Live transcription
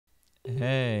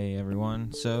Hey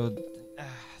everyone.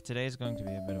 Today is going to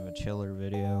be a bit of a chiller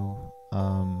video.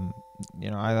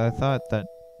 I thought that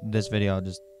this video I'll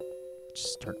just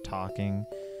start talking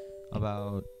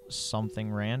about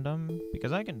something random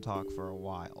because I can talk for a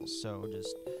while. So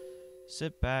just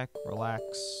sit back,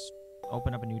 relax,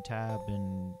 open up a new tab,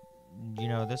 and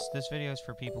this video is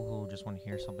for people who just want to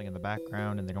hear something in the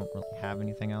background and they don't really have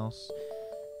anything else.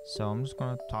 So I'm just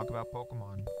gonna talk about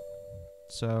Pokemon.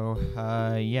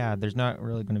 Yeah, there's not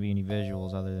really going to be any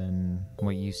visuals other than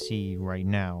what you see right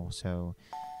now.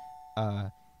 Uh,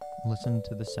 Listen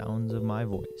to the sounds of my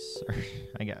voice,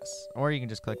 I guess. Or you can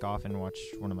just click off and watch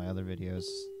one of my other videos.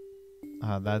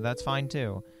 That's fine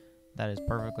too. That is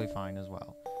perfectly fine as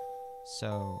well.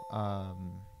 So,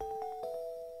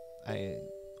 I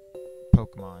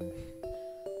Pokemon.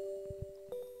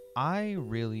 I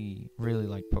really, really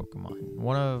like Pokemon.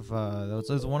 This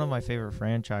is one of my favorite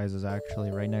franchises,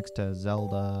 actually, right next to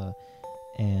Zelda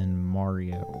and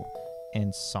Mario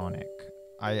and Sonic.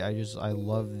 I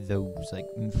love those like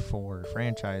four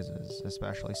franchises,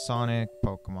 especially Sonic,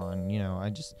 Pokemon.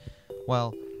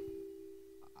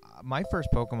 My first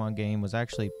Pokemon game was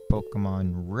actually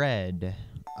Pokemon Red.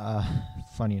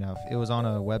 Funny enough, it was on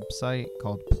a website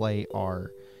called PlayR,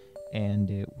 and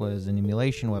it was an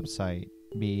emulation website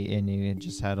and it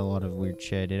just had a lot of weird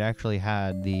shit. It actually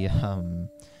had the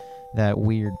that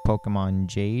weird Pokemon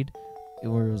Jade,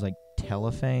 where it was like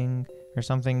Telefang or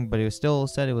something, but it still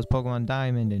said it was Pokemon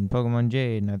Diamond and Pokemon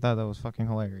Jade, and I thought that was fucking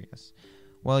hilarious.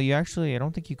 Well, I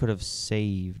don't think you could have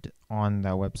saved on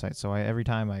that website, so every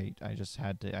time I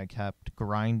kept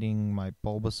grinding my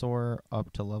Bulbasaur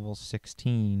up to level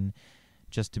 16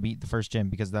 just to beat the first gym,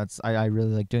 because I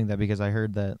really like doing that, because I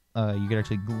heard that you could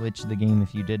actually glitch the game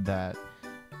if you did that.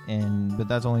 But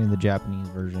that's only in the Japanese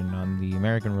version. On the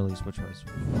American release, which was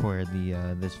where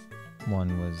the this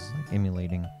one was like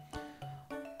emulating.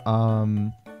 I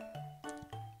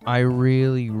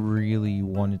really, really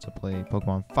wanted to play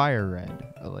Pokemon Fire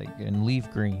Red, and Leaf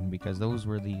Green, because those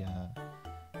were the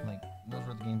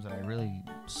games that I really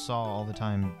saw all the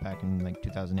time back in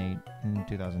 2008 and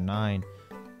 2009.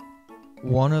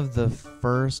 One of the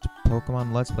first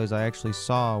Pokemon Let's Plays I actually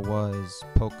saw was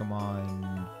Let's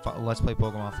Play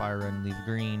Pokemon Fire Red and Leaf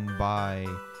Green by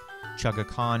Chugga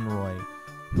Conroy,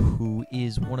 who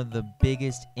is one of the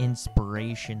biggest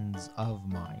inspirations of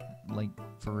mine. Like,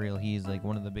 for real, he's like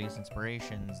one of the biggest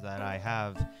inspirations that I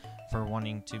have for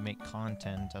wanting to make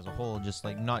content as a whole, just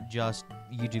like not just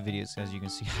YouTube videos. As you can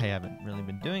see, I haven't really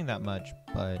been doing that much,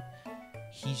 but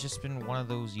he's just been one of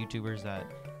those YouTubers that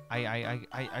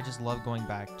I just love going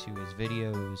back to his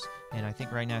videos, and I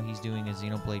think right now he's doing a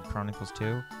Xenoblade Chronicles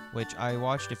 2, which I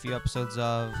watched a few episodes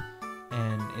of,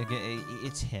 and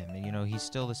it's him. He's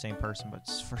still the same person, but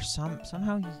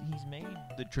somehow he's made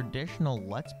the traditional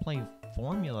Let's Play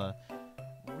formula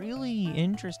really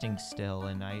interesting still,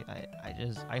 and I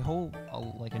hope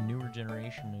a newer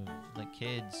generation of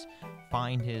kids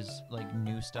find his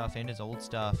new stuff and his old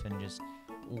stuff and just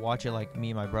watch it like me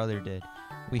and my brother did.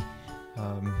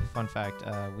 Fun fact,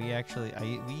 we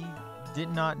did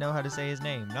not know how to say his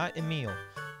name. Not Emil,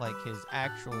 like his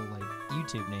actual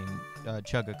YouTube name,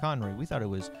 Chugga Conroy. We thought it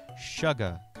was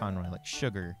Shugga Conroy, like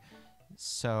sugar.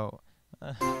 So,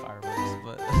 fireworks,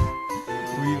 but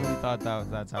we thought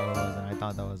that's how it was, and I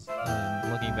thought that was,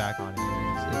 looking back on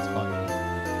it's funny.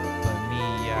 But me,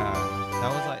 yeah,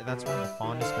 that's one of the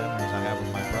fondest memories I have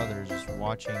with my brother, is just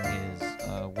watching his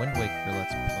Wind Waker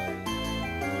Let's Play.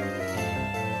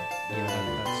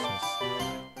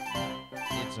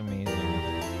 It's amazing,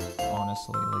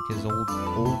 honestly. Like his old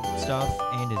stuff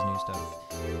and his new stuff.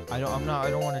 I don't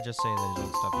want to just say that his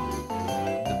old stuff is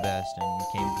the best and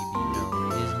can't be beat. No,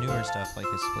 his newer stuff, like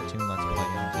his Splatoon Let's Play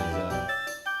and his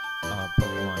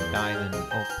Pokemon Diamond,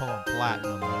 Pokemon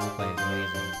Platinum Let's Play is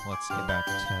amazing. Let's get back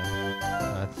to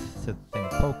the thing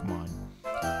of Pokemon.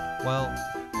 Well,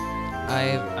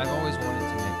 I've always wanted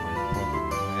to make my own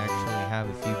Pokemon. I actually have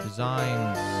a few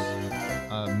designs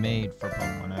made for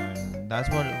Pokemon, and that's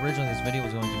what originally this video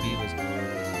was going to be, was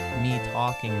me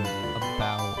talking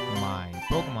about my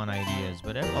Pokemon ideas.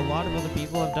 But a lot of other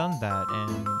people have done that,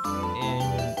 and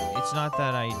it's not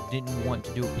that I didn't want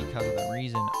to do it because of that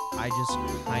reason. I just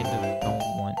kind of don't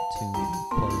want to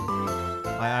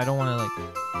I don't want to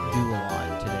do a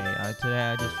lot today.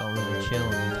 Today I just felt really chill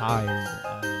and tired.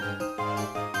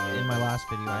 In my last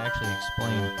video, I actually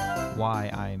explained why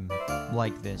I'm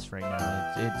like this right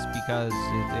now. It's because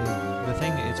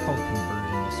it's called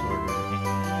conversion disorder,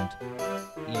 and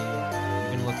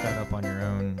yeah, you can look that up on your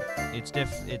own. It's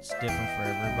different for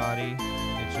everybody.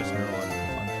 It's just neurological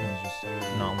functions just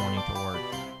not wanting to work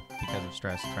because of of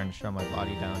stress, trying to shut my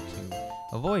body down to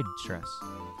avoid stress.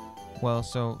 Well,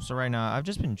 so right now I've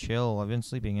just been chill. I've been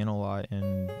sleeping in a lot,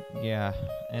 and yeah,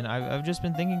 and I've just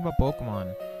been thinking about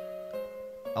Pokemon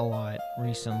a lot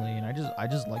recently, and I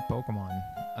just like Pokemon.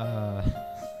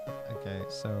 Okay,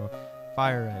 so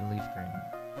Fire Red, Leaf Green.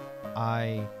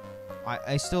 I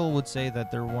still would say that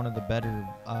they're one of the better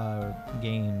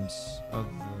games of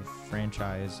the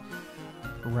franchise.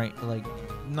 Right, like,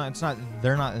 no,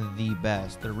 they're not the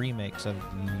best. They're remakes of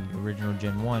the original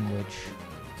Gen 1, which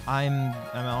I'm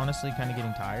honestly kind of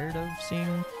getting tired of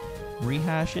seeing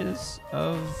rehashes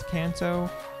of Kanto.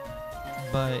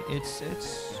 But it's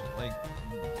like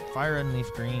Fire Red and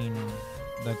Leaf Green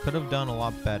that could have done a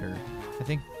lot better. I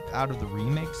think out of the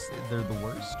remakes, they're the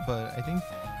worst. But I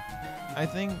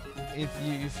think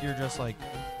if you're just like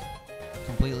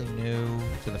completely new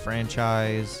to the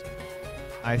franchise,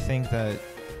 I think that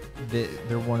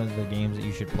they're one of the games that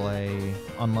you should play,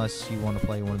 unless you want to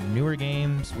play one of the newer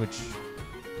games, which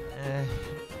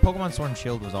Pokemon Sword and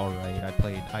Shield was alright.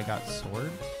 I got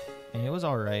Sword, and it was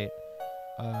alright.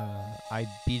 I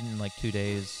beat it in like 2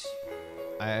 days.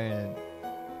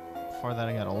 Before that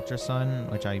I got Ultra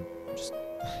Sun, which I just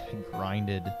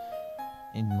grinded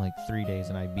in like 3 days,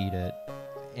 and I beat it.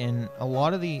 And a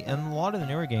lot of the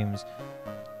newer games,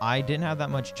 I didn't have that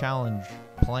much challenge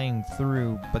playing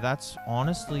through, but that's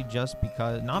honestly just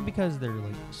because, not because they're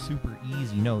like super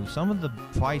easy. No, some of the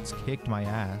fights kicked my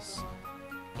ass.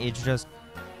 It's just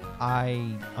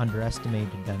I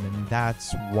underestimated them, and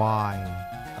that's why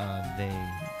it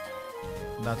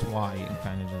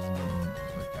kind of doesn't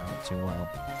work out too well.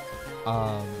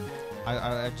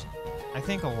 I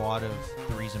think a lot of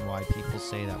the reason why people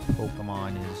say that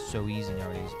Pokemon is so easy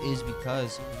nowadays is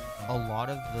because a lot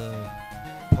of the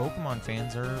Pokemon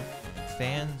fans are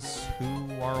fans who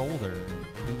are older,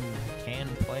 who can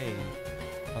play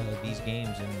these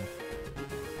games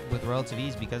with relative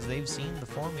ease because they've seen the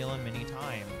formula many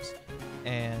times.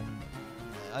 And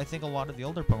I think a lot of the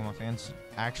older Pokemon fans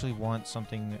actually want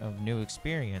something of new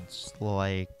experience,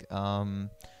 like the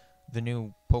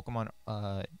new Pokemon.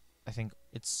 I think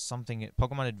it's something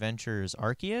Pokemon Adventures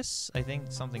Arceus. I think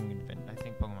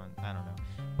Pokemon. I don't know,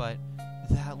 but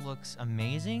that looks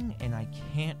amazing, and I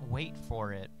can't wait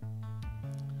for it.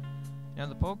 Now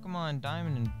the Pokemon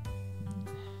Diamond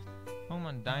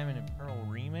and Pearl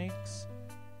remakes.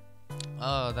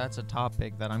 Oh, that's a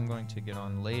topic that I'm going to get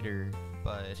on later,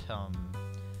 but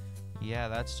yeah,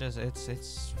 that's just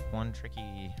it's one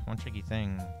tricky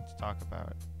thing to talk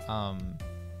about.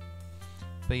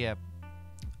 But yeah,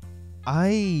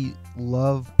 I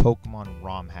love Pokemon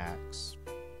ROM hacks.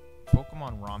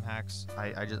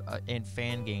 I just and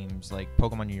fan games like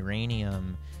Pokemon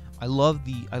Uranium. I love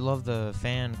the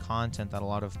fan content that a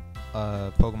lot of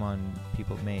Pokemon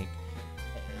people make.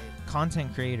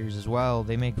 Content creators as well.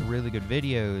 They make really good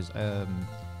videos.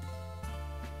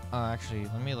 Actually,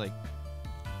 let me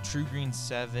True Green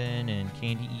 7 and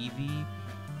Candy Eevee.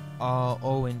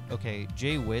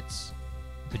 Jay Witz.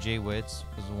 The Jay Witz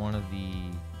was one of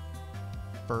the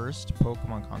first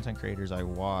Pokemon content creators I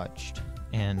watched,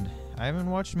 and I haven't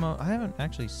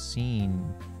actually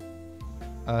seen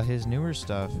his newer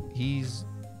stuff.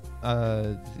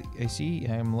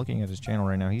 I'm looking at his channel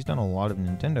right now. He's done a lot of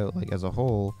Nintendo as a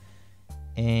whole,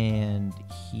 and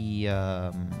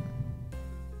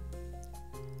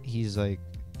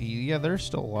there's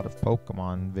still a lot of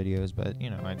Pokemon videos, but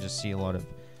I just see a lot of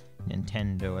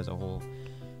Nintendo as a whole.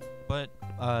 But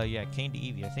Candy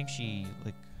Eevee, I think she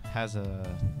has a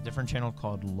different channel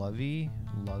called it's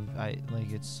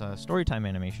a Storytime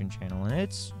animation channel, and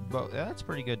that's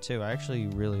pretty good too. I actually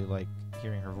really like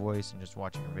hearing her voice and just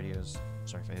watching her videos.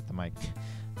 Sorry if I hit the mic.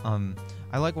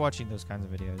 I like watching those kinds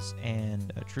of videos.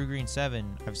 And True Green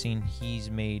 7, I've seen he's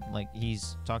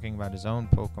talking about his own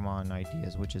Pokemon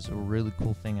ideas, which is a really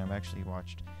cool thing I've actually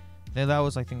watched. That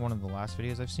was, I think, one of the last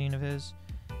videos I've seen of his.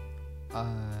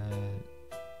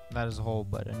 That as a whole,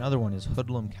 but another one is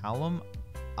Hoodlum Callum.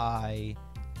 I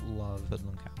love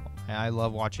Hoodlum Callum. I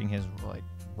love watching his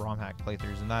ROM hack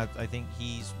playthroughs, and that I think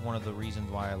he's one of the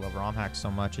reasons why I love ROM hacks so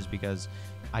much, is because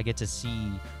I get to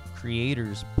see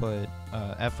creators put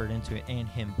effort into it and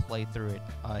him play through it.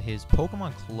 His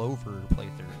Pokemon Clover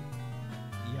playthrough.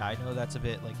 Yeah, I know that's a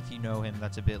bit if you know him,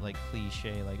 that's a bit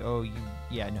cliche. I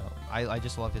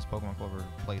just love his Pokemon Clover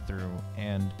playthrough.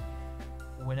 And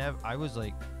whenever I was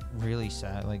really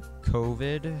sad,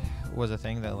 COVID was a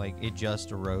thing that it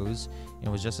just arose. It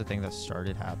was just a thing that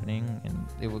started happening, and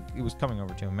it was coming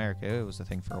over to America. It was a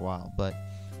thing for a while, but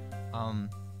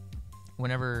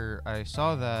whenever I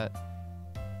saw that,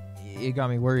 it got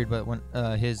me worried. But when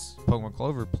his Pokemon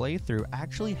Clover playthrough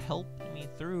actually helped me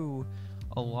through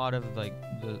a lot of like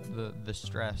the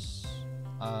stress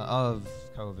of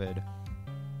COVID,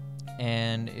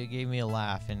 and it gave me a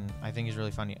laugh, and I think he's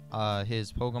really funny.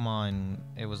 His Pokemon,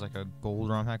 it was like a gold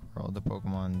ROM hack where all the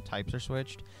Pokemon types are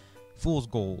switched. Fool's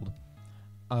Gold.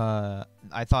 I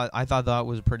thought that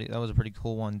was a pretty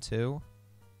cool one too.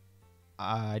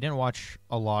 I didn't watch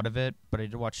a lot of it, but I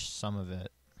did watch some of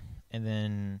it, and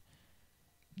then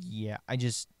yeah, I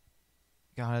just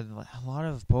got a lot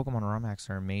of Pokemon ROM hacks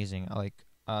are amazing. Like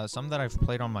some that I've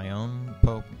played on my own,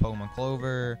 Pokemon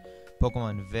Clover,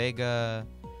 Pokemon Vega.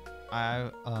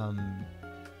 And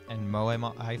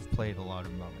Moemon. I've played a lot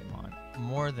of Moemon,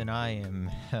 more than I am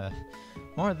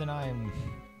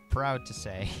proud to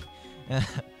say. Yeah,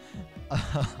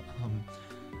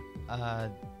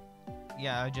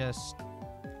 I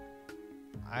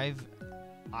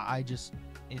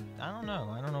don't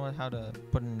know how to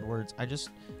put it into words. I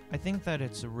think that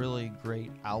it's a really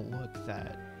great outlook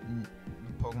that the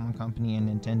Pokemon Company and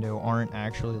Nintendo aren't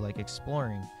actually like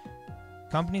exploring.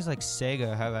 Companies like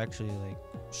Sega have actually like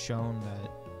shown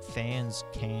that fans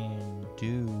can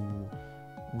do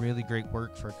really great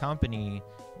work for a company,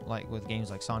 like with games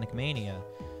like Sonic Mania.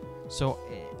 So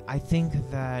I think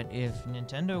that if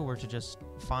Nintendo were to just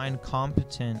find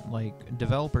competent like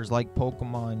developers like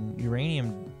Pokemon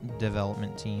Uranium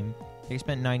development team, they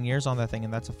spent 9 years on that thing,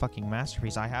 and that's a fucking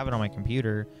masterpiece. I have it on my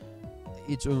computer.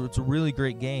 It's a really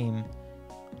great game,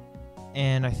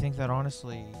 and I think that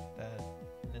honestly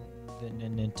that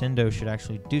Nintendo should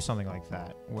actually do something like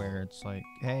that, where it's like,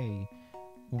 hey,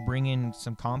 we'll bring in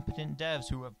some competent devs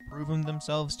who have proven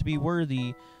themselves to be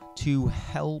worthy to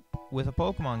help with a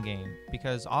Pokemon game.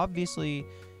 Because obviously,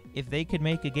 if they could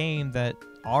make a game that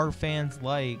our fans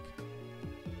like,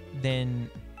 then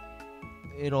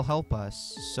it'll help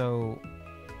us. So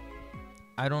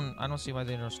I don't see why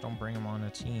they just don't bring them on a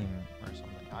team or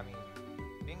something. I mean,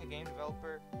 being a game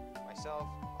developer myself,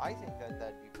 I think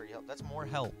that'd be pretty help. That's more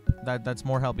help. That's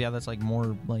more help. Yeah, that's like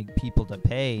more like people to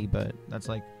pay, but that's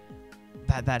like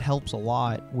that helps a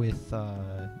lot with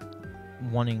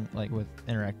wanting like with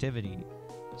interactivity.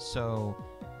 So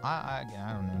I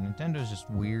don't know. Nintendo's just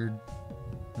weird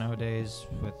nowadays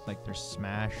with like their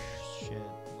Smash shit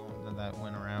that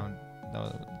went around.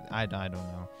 I don't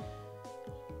know.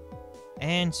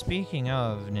 And speaking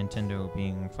of Nintendo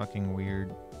being fucking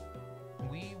weird,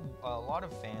 a lot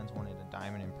of fans wanted a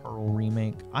Diamond and Pearl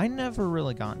remake. I never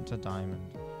really got into Diamond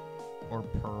or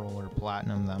Pearl or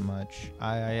Platinum that much.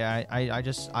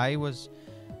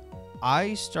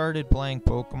 I started playing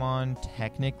Pokemon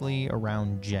technically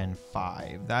around Gen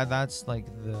 5. That's like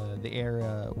the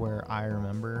era where I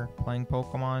remember playing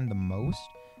Pokemon the most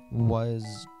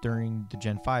was during the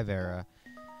Gen 5 era.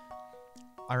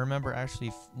 I remember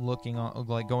actually looking on,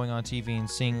 like going on TV and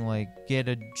seeing like get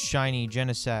a shiny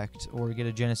Genesect or get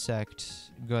a Genesect,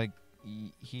 like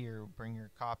here, bring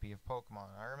your copy of Pokemon.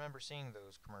 I remember seeing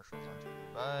those commercials on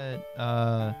TV,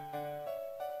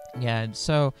 but yeah.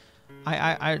 So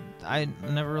I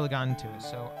never really got into it.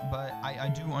 So, but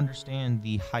I do understand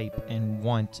the hype and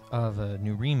want of a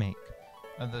new remake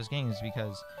of those games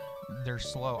because they're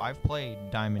slow. I've played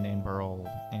Diamond and Pearl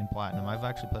and Platinum. I've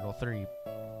actually played all three,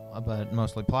 but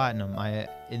mostly Platinum.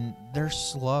 And they're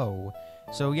slow.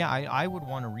 So yeah, I would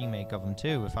want a remake of them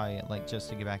too if I like just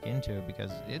to get back into it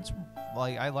because it's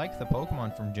like I like the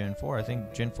Pokemon from Gen 4. I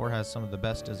think Gen 4 has some of the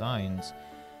best designs.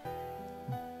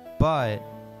 But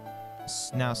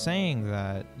now saying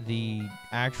that, the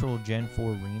actual Gen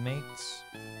 4 remakes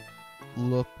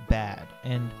look bad.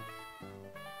 And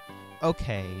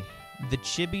okay, the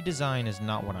chibi design is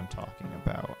not what I'm talking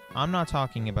about. I'm not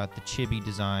talking about the chibi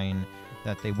design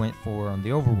that they went for on the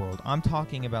overworld. I'm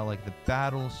talking about like the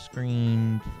battle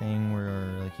screen thing where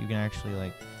like you can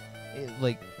actually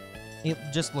it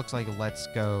just looks like Let's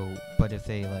Go, but if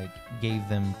they like gave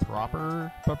them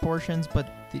proper proportions, but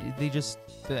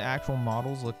the actual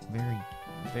models look very,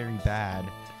 very bad.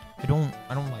 I don't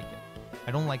like it.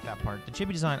 I don't like that part. The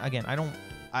chibi design, again,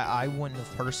 I wouldn't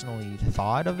have personally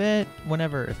thought of it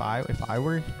whenever if I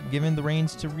were given the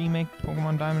reins to remake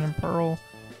Pokemon Diamond and Pearl.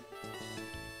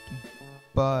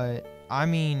 But I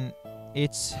mean,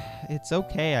 it's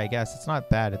okay, I guess. It's not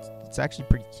bad. It's actually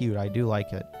pretty cute. I do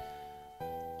like it.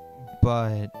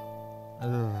 But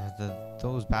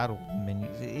those battle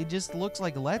menus, it just looks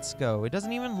like Let's Go. It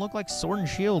doesn't even look like Sword and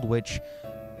Shield, which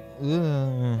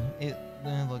it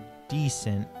look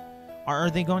decent. Are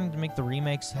they going to make the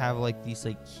remakes have like these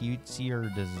like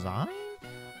cutesier design?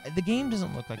 The game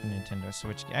doesn't look like a Nintendo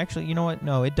Switch. Actually, you know what?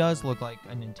 No, it does look like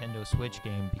a Nintendo Switch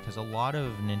game because a lot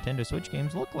of Nintendo Switch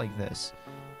games look like this.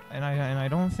 And I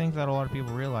don't think that a lot of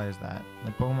people realize that.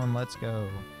 Like Pokemon Let's Go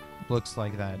looks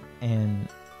like that. And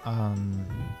I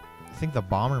think the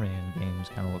Bomberman games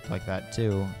kind of looked like that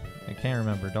too. I can't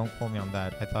remember. Don't quote me on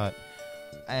that. I thought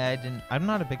I didn't. I'm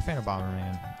not a big fan of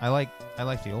Bomberman. I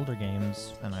like the older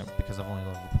games, and because I've only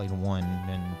ever played one,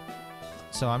 and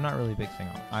so I'm not really a big thing.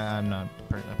 I'm not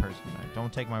a person.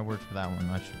 Don't take my word for that one.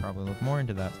 I should probably look more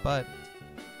into that. But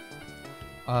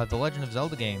the Legend of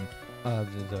Zelda game,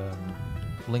 the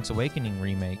Link's Awakening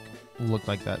remake, looked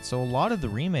like that. So a lot of the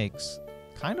remakes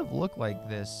kind of look like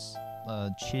this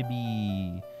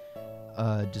chibi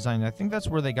design. I think that's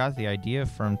where they got the idea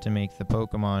from to make the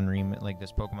Pokemon remake, like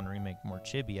this Pokemon remake, more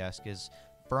chibi-esque, is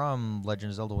from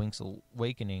Legend of Zelda Link's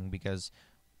Awakening, because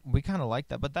we kind of like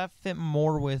that, but that fit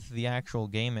more with the actual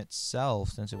game itself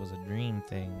since it was a dream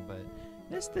thing. But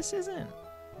this isn't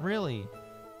really.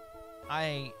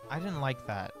 I didn't like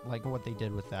that, like what they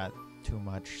did with that too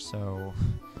much. So,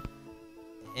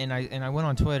 and I went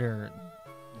on Twitter.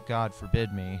 God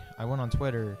forbid me. I went on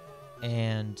Twitter,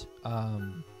 and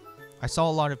I saw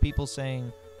a lot of people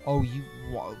saying, "Oh,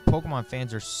 Pokemon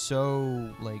fans are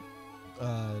so like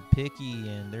picky,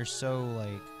 and they're so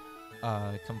like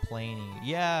complaining."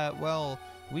 Yeah, well,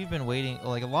 we've been waiting.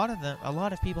 Like a lot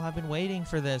of people have been waiting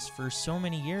for this for so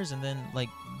many years, and then like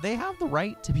they have the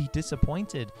right to be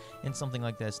disappointed in something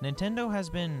like this. Nintendo has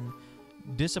been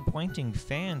disappointing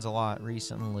fans a lot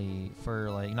recently for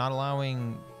like not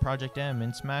allowing Project M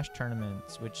in Smash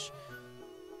tournaments, which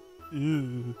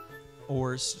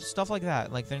or stuff like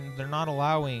that. Like they're not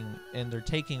allowing, and they're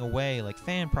taking away like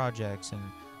fan projects and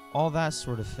all that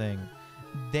sort of thing.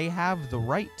 They have the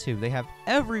right to. They have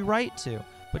every right to.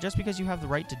 But just because you have the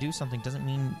right to do something doesn't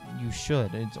mean you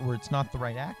should, or it's not the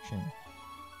right action.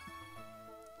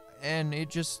 And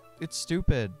it's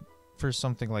stupid for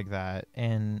something like that.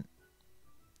 And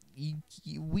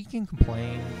we can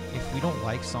complain if we don't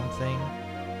like something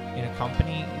in a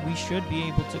company. We should be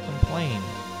able to complain.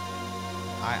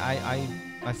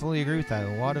 I fully agree with that.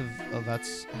 A lot of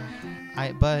that's,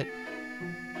 but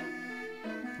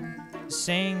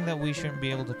saying that we shouldn't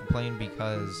be able to complain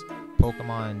because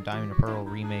Pokemon Diamond and Pearl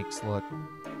remakes look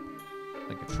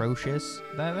like atrocious,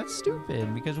 that's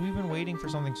stupid, because we've been waiting for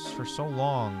something for so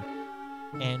long,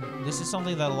 and this is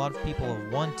something that a lot of people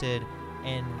have wanted.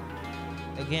 And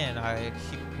again, I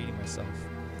keep repeating myself,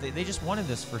 they just wanted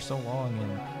this for so long,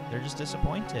 and they're just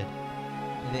disappointed.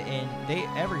 And they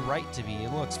every right to be.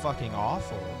 It looks fucking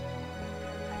awful.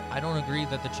 I don't agree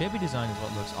that the chibi design is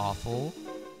what looks awful,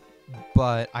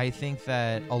 but I think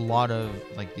that a lot of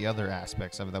like the other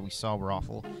aspects of it that we saw were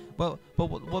awful. But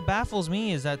what baffles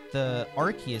me is that the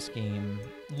Arceus game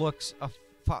looks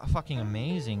fucking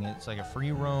amazing. It's like a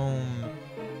free roam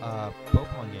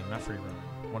Pokemon game, not free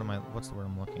roam. What's the word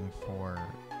I'm looking for?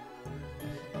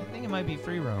 I think it might be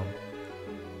free roam.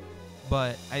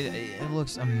 But it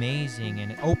looks amazing,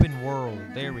 and open world.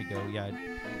 There we go. Yeah,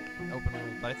 open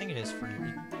world. But I think it is free.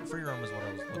 Free roam is what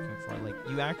I was looking for. Like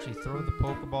you actually throw the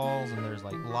Pokeballs, and there's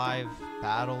like live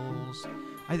battles.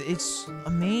 It's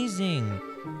amazing.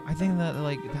 I think that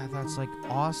that's like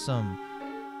awesome.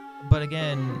 But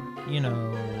again, you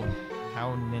know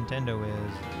how Nintendo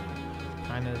is.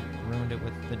 Kind of ruined it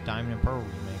with the Diamond and Pearl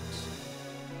remakes.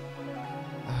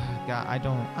 God, I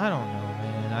don't know,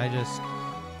 man.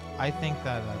 I think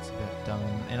that that's a bit dumb,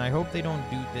 and I hope they don't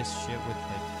do this shit with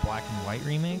like black and white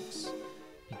remakes,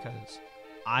 because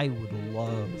I would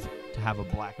love to have a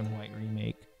black and white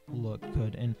remake look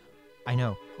good. And I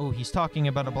know, he's talking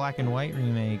about a black and white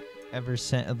remake ever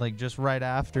since, like just right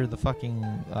after the fucking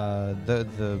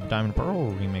the Diamond and Pearl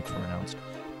remakes were announced.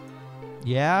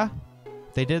 Yeah,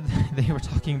 they did. They were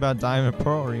talking about Diamond and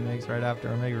Pearl remakes right after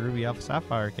Omega Ruby Alpha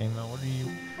Sapphire came out. What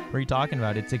are you talking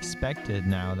about? It's expected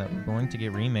now that we're going to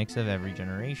get remakes of every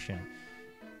generation.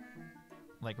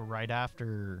 Like right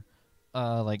after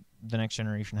like the next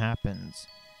generation happens.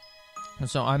 And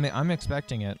so I'm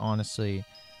expecting it, honestly,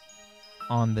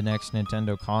 on the next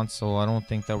Nintendo console. I don't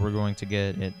think that we're going to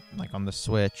get it like on the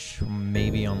Switch,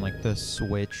 maybe on like the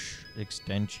Switch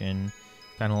extension,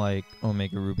 kind of like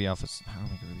Omega Ruby Alpha Sapphire.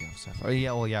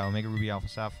 Omega Ruby Alpha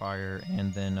Sapphire,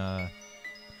 and then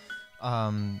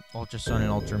Ultra Sun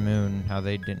and Ultra Moon, how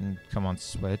they didn't come on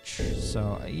Switch.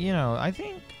 So, you know, I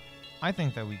think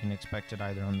that we can expect it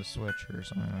either on the Switch or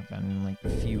something like that in like a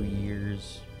few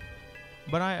years.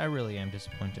 But I really am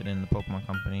disappointed in the Pokemon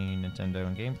Company, Nintendo,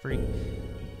 and Game Freak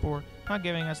for not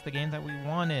giving us the game that we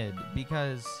wanted,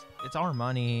 because it's our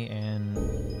money, and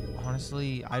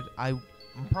honestly, I'm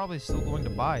probably still going to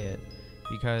buy it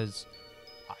because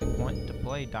I want to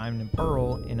play Diamond and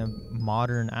Pearl in a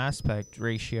modern aspect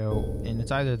ratio, and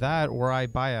it's either that or I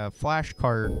buy a flash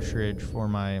cartridge for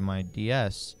my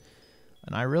DS,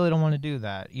 and I really don't want to do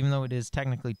that, even though it is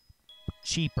technically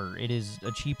cheaper. It is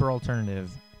a cheaper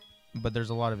alternative, but there's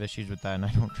a lot of issues with that, and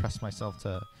I don't trust myself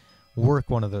to work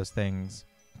one of those things.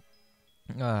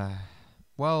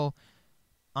 Well,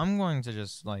 I'm going to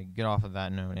just like get off of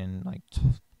that note and like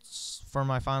for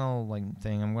my final like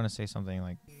thing, I'm going to say something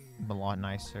like a lot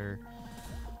nicer.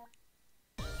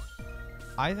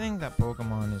 I think that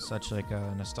Pokemon is such like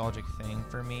a nostalgic thing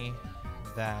for me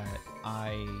that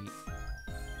I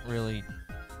really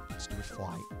stupid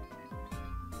fly.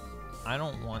 I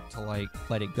don't want to like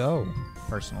let it go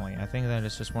personally. I think that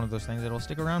it's just one of those things that'll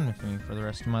stick around with me for the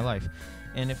rest of my life.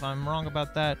 And if I'm wrong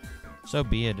about that, so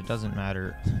be it. It doesn't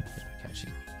matter.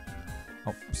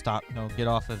 Oh, stop. No, get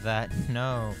off of that.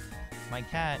 No. My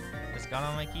cat just got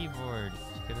on my keyboard.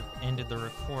 Could have ended the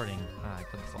recording. I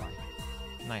couldn't fly.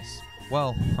 Nice.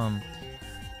 Well,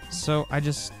 so I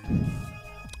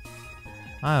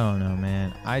don't know,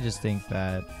 man. I just think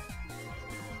that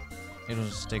it'll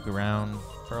just stick around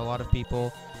for a lot of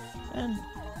people, and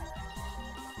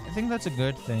I think that's a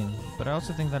good thing, but I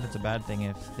also think that it's a bad thing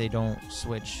if they don't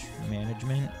switch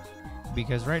management,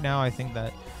 because right now I think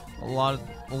that a lot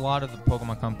of the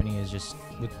Pokemon Company is just,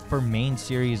 for main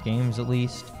series games at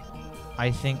least,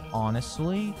 I think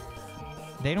honestly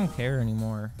they don't care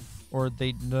anymore, or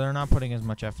they're not putting as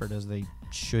much effort as they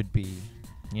should be,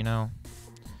 you know?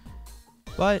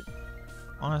 But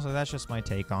honestly, that's just my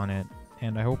take on it,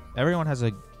 and I hope everyone has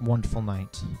a wonderful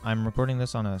night. I'm recording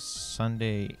this on a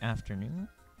Sunday afternoon?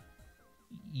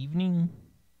 Evening?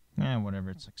 Whatever,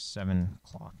 it's like 7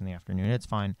 o'clock in the afternoon. It's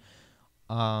fine.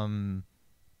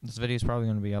 This video is probably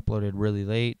going to be uploaded really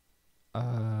late.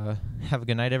 Have a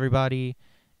good night, everybody,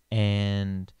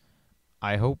 and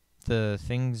I hope the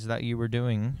things that you were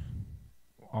doing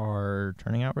are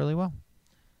turning out really well.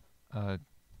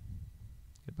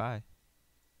 Goodbye.